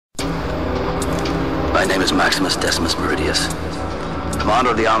My name is Maximus Decimus Meridius, commander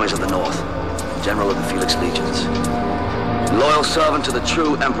of the armies of the North, general of the Felix Legions, loyal servant to the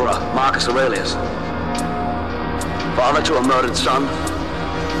true Emperor Marcus Aurelius, father to a murdered son,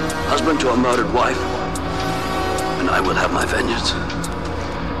 husband to a murdered wife, and I will have my vengeance,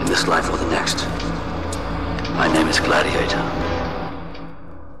 in this life or the next. My name is Gladiator.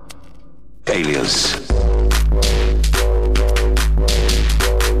 Alias.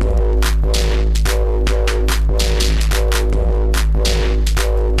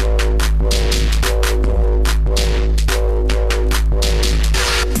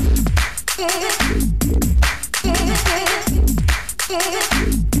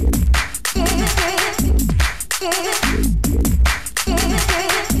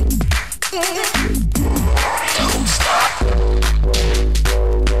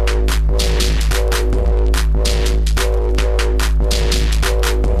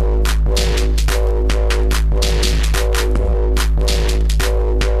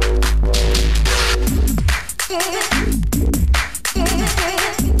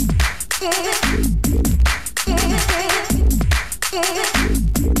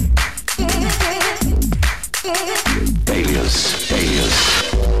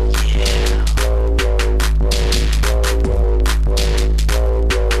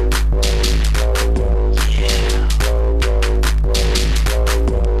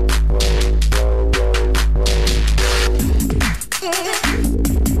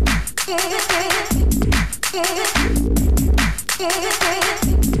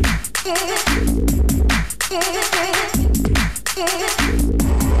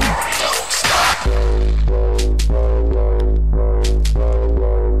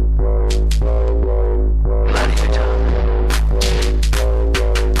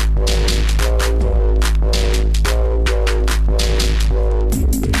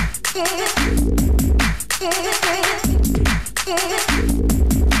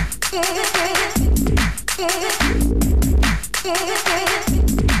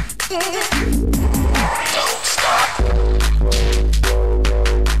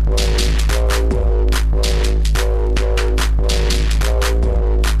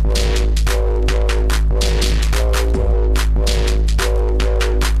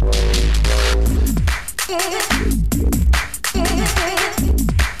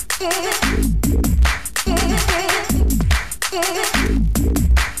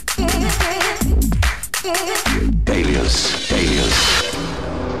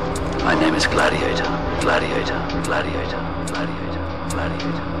 My name is Gladiator, Gladiator, Gladiator, Gladiator,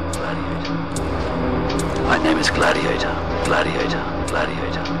 Gladiator, Gladiator. My name is Gladiator, Gladiator,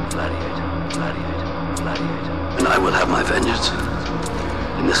 Gladiator, Gladiator, Gladiator, Gladiator. And I will have my vengeance,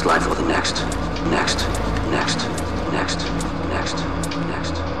 in this life or the next, next, next, next, next,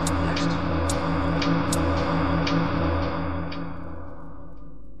 next, next.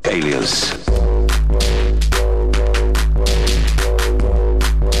 Alias.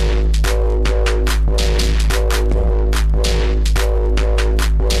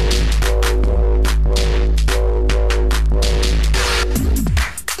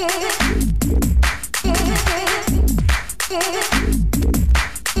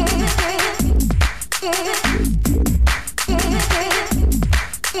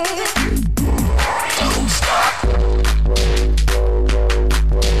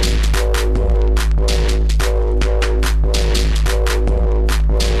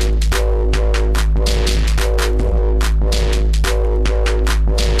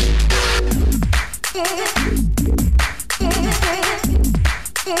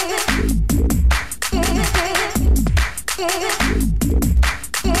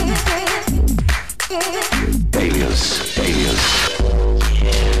 Alias, alias.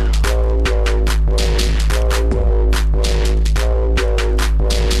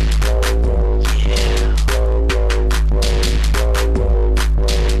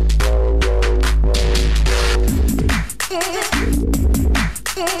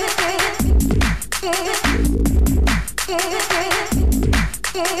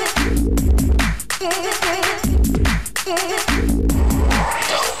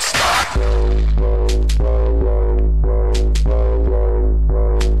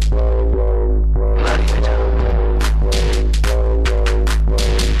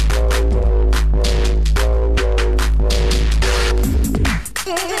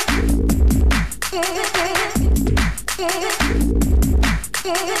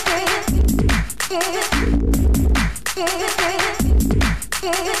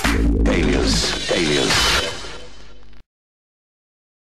 Alias.